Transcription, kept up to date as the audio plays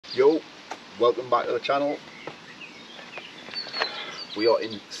Yo, welcome back to the channel. We are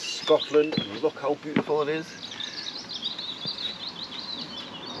in Scotland and look how beautiful it is.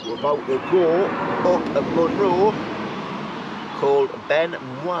 We're about to go up a Munro called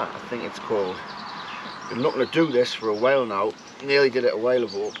Munro I think it's called. Been looking to do this for a while now, nearly did it a while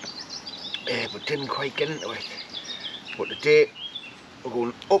ago, but didn't quite get into it. But today we're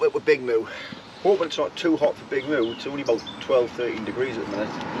going up it with Big Moo. Hoping it's not too hot for Big Moo. It's only about 12-13 degrees at the minute.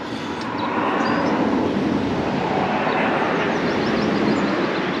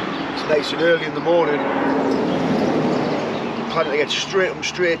 It's nice and early in the morning. I'm planning to get straight up and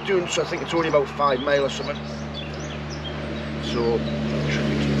straight down, so I think it's only about 5 miles or something. So it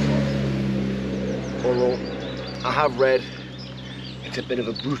shouldn't be too far. Although I have read it's a bit of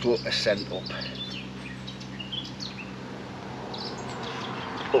a brutal ascent up.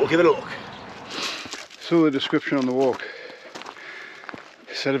 But we'll give it a look. So the description on the walk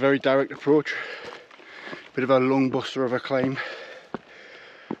said a very direct approach, bit of a lung buster of a climb.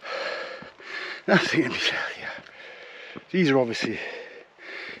 I think to myself, yeah, these are obviously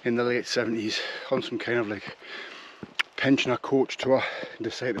in the late 70s on some kind of like pensioner coach tour and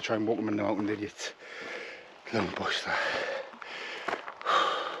decided to try and walk them in the mountain. Idiots. Lung buster.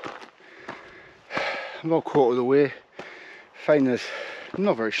 I'm about a quarter of the way. Find this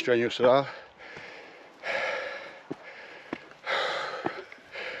not very strenuous at all.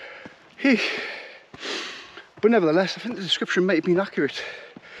 But nevertheless, I think the description might have been accurate.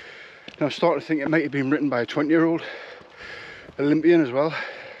 And I'm starting to think it might have been written by a 20-year-old Olympian as well.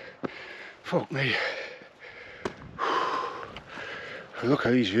 Fuck me. Look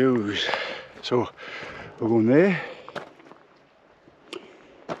at these views. So we're going there.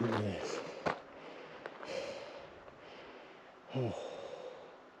 Yes. Oh.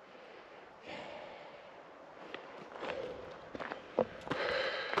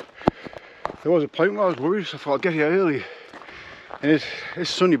 There was a point where I was worried, so I thought I'd get here early. And it's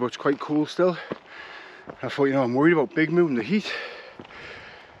sunny, but it's quite cool still. And I thought, you know, I'm worried about Big Moo and the heat.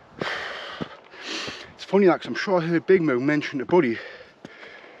 It's funny that, 'cause I'm sure I heard Big Moo mention to Buddy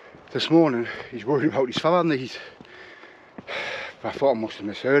this morning he's worried about his fella and the heat. But I thought I must have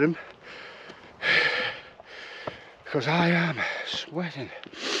misheard him. Because I am sweating.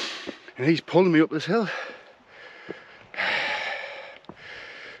 And he's pulling me up this hill.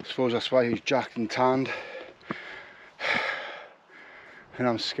 I suppose that's why he's jacked and tanned and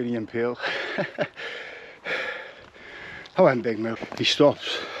I'm skinny and pale. I went Big Moo. He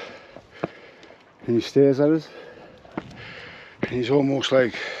stops and he stares at us and he's almost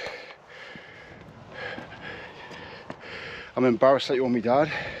like, I'm embarrassed that you're my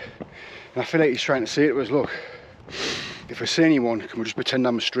dad, and I feel like he's trying to say to us, look, if I see anyone, can we just pretend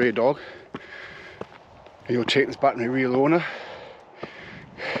I'm a stray dog and you're taking us back to my real owner?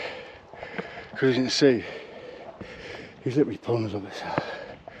 Because as you can see, he's literally pulling us up this hill.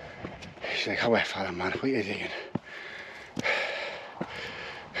 He's like, how fella man, what are you doing? I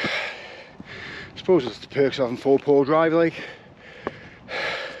suppose it's the perks of having 4-pole drive, like.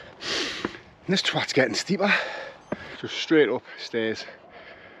 And this twat's getting steeper. Just straight up stairs.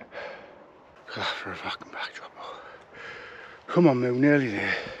 God, for a fucking backdrop. Come on, Moo, nearly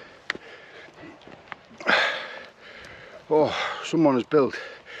there. Oh, someone has built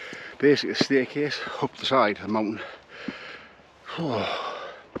basically a staircase up the side of the mountain. Oh.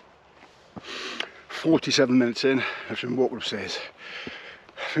 47 minutes in, I've been walking upstairs.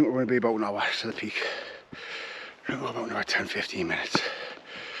 I think we're going to be about an hour to the peak. I think we're about another 10-15 minutes.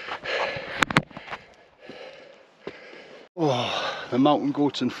 Oh, the mountain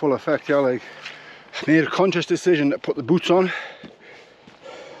goat's in full effect here. Like, I made a conscious decision to put the boots on.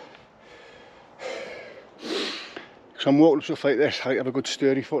 So I'm walking up stuff like this, I like to have a good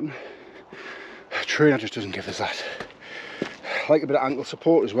sturdy footing. A trainer just doesn't give us that. I like a bit of ankle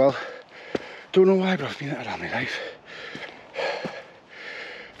support as well. Don't know why, but I've been at it all my life.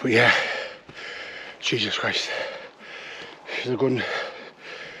 But yeah, Jesus Christ, she's a good one.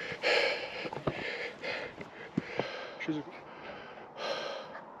 She's a...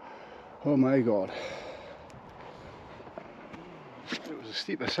 Oh my God. It was a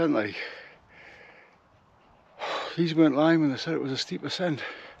steep ascent, like. These weren't lying when they said it was a steep ascent.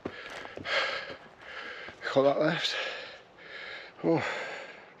 Got that left. Oh.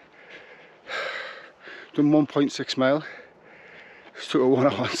 Done 1.6 mile. It took a 1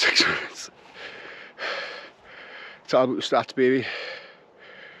 hour and 6 minutes. It's all about the stats, baby.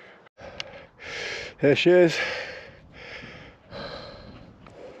 Here she is.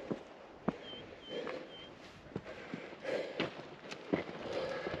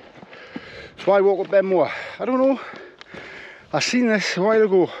 So I walk up Munro. I don't know. I seen this a while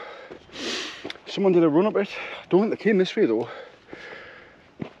ago. Someone did a run up it. I don't think they came this way though.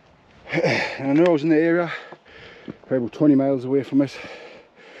 And I know I was in the area, probably about 20 miles away from it.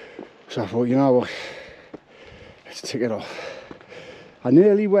 So I thought, you know what, let's tick it off. I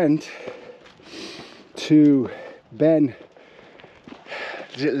nearly went to Ben,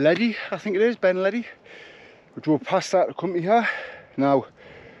 is it Leddy? I think it is, Ben Leddy. We drove past that to come to here. Now,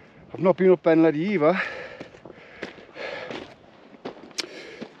 I've not been up Ben Leddy either.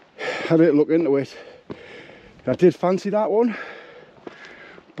 Had a little look into it. I did fancy that one,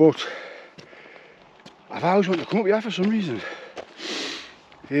 but I've always wanted to come up here for some reason.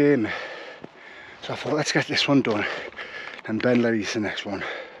 So I thought, let's get this one done, and Ben Leddy's the next one.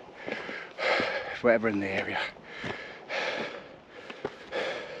 Whatever in the area.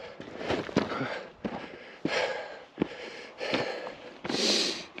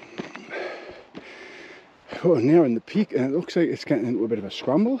 Oh, nearing the peak, and it looks like it's getting into a bit of a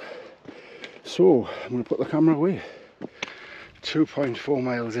scramble. So I'm going to put the camera away. 2.4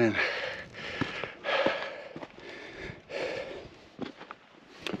 miles in.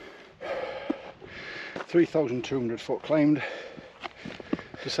 $3,200 foot climbed.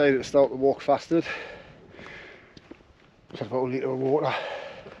 Decided to start the walk fasted. Had about a litre of water.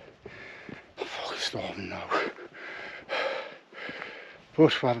 I'm fucking starving now. But we'll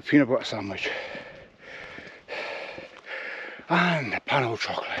have a peanut butter sandwich. And a pan of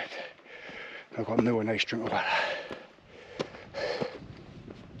chocolate. I've got now a nice drink of water.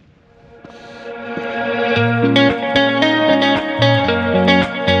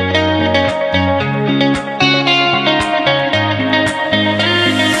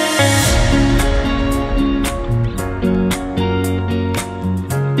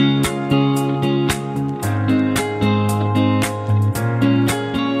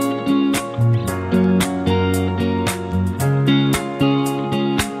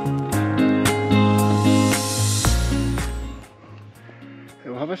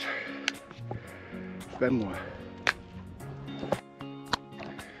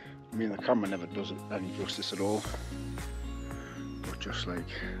 I mean, the camera never does it any justice at all, but just like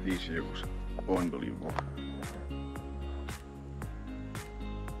these views, unbelievable.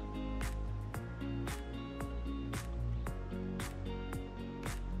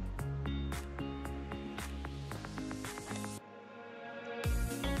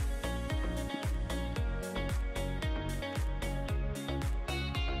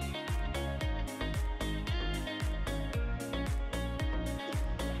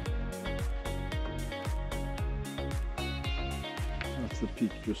 That's the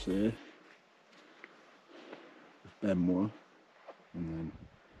peak just there, Benmore, and then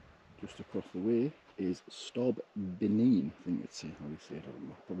just across the way is Stob Benin. I think it's how you say it.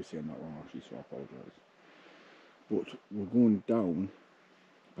 I'm probably saying that wrong actually, so I apologise. But we're going down.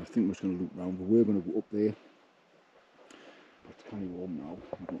 I think we're just going to loop round. We're going to go up there. But it's kind of warm now.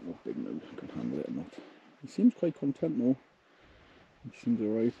 I don't know if Big Move can handle it or not. He seems quite content though. He seems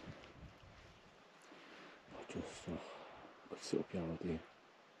alright. I just could sit up here all day.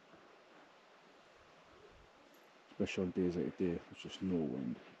 Especially on days like today, there's just no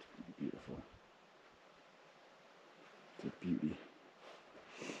wind. It's beautiful. It's a beauty.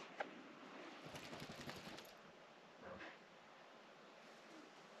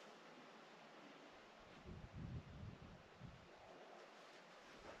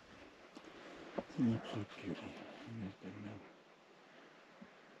 It's an absolute beauty.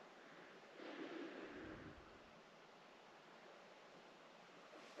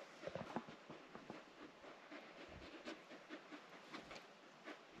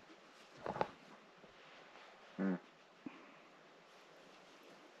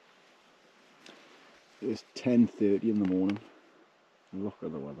 It's 10:30 in the morning. Look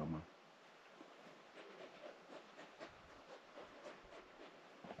at the weather, man.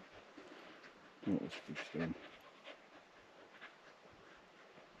 What was fish doing?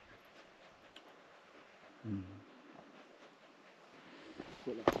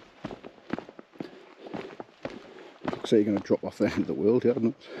 Looks like you're going to drop off the end of the world here,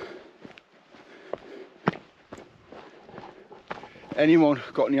 doesn't it? Anyone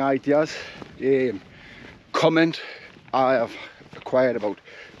got any ideas? Comment. I have acquired about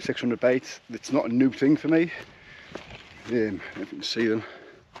 600 baits. It's not a new thing for me. If you can see them,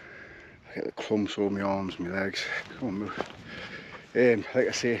 I get the clumps over my arms, my legs. Come on, move. Like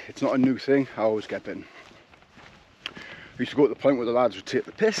I say, it's not a new thing. I always get bitten. I used to go to the point where the lads would take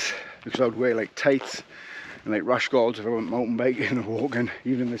the piss because I would wear like tights and like rash guards if I went mountain biking and walking,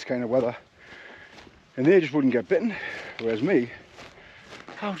 even in this kind of weather. And they just wouldn't get bitten. Whereas me,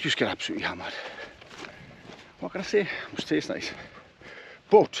 I would just get absolutely hammered. what can I say? It must taste nice.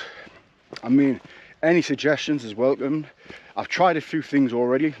 But I mean, any suggestions is welcome. I've tried a few things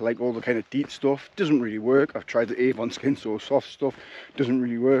already, like all the kind of DEET stuff, doesn't really work. I've tried the Avon Skin So Soft stuff, doesn't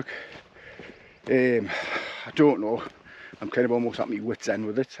really work. I don't know, I'm kind of almost at my wit's end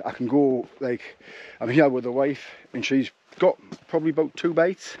with it. I can go, like, I'm here with the wife and she's got probably about 2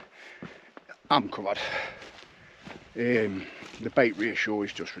 bites. I'm covered. The bite ratio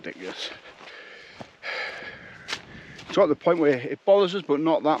is just ridiculous. It's at the point where it bothers us, but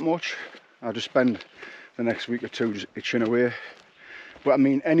not that much. I'll just spend the next week or two just itching away. But I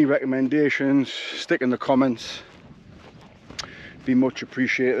mean, any recommendations, stick in the comments, be much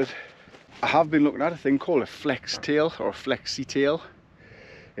appreciated. I have been looking at a thing called a flex tail or a flexi tail.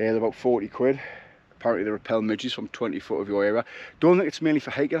 They're about 40 quid. Apparently they repel midges from 20 foot of your area. Don't think it's mainly for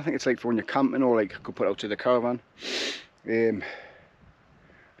hiking, I think it's like for when you're camping or like could put out to the caravan. I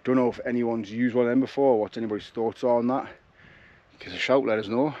don't know if anyone's used one of them before or what anybody's thoughts are on that. Give us a shout, let us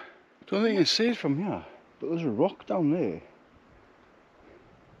know. Don't think you can see it from here, but there's a rock down there.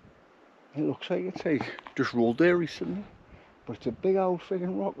 It looks like it's like just rolled there recently, but it's a big old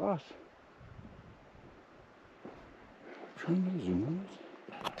friggin' rock, that. Trying to zoom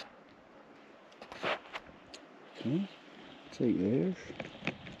out. Okay, take theirs.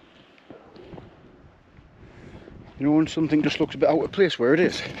 You know when something just looks a bit out of place where it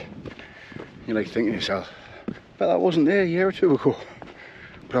is? You're like thinking to yourself, bet that wasn't there a year or 2 ago.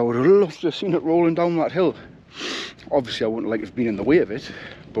 But I would have loved to have seen it rolling down that hill. Obviously I wouldn't like to have been in the way of it,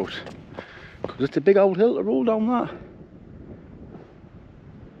 but because it's a big old hill to roll down that.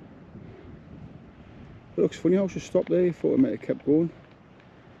 It looks funny how she stopped there. You thought it might have kept going.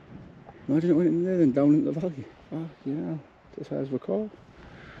 Imagine it went in there then down into the valley. Ah, yeah, this as we call.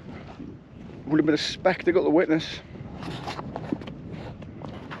 Would have been a spectacle to witness.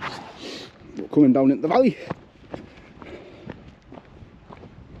 Coming down into the valley.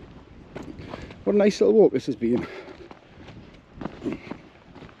 What a nice little walk this has been.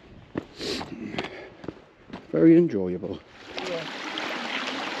 Very enjoyable. Yeah.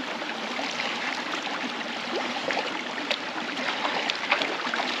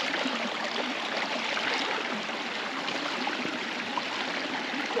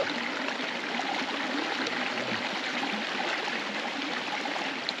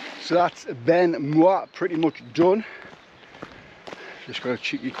 So that's Ben Moi pretty much done. Just got a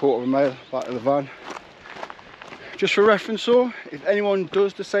cheeky 1/4 mile back to the van. Just for reference though, if anyone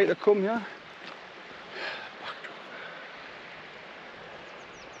does decide to come here,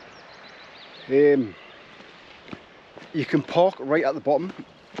 you can park right at the bottom.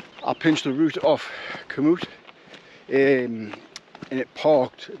 I pinched the route off Komoot and it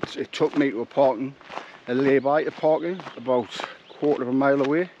parked, it took me to a lay-by to parking about 1/4 mile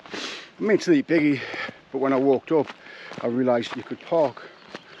away. I mean, it's not biggie, but when I walked up I realised you could park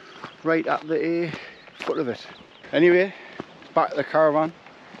right at the foot of it. Anyway, back to the caravan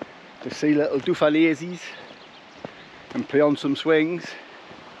to see little doofalazes and play on some swings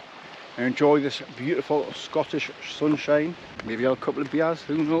and enjoy this beautiful Scottish sunshine. Maybe have a couple of beers,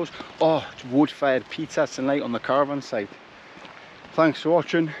 who knows. Oh, it's wood-fired pizza tonight on the caravan site. Thanks for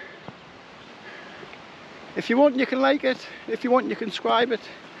watching. If you want, you can like it. If you want, you can subscribe it.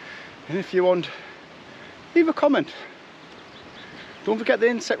 And if you want, leave a comment. Don't forget the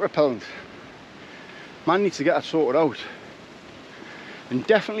insect repellent. Man needs to get that sorted out. And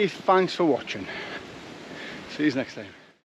definitely thanks for watching. See you next time.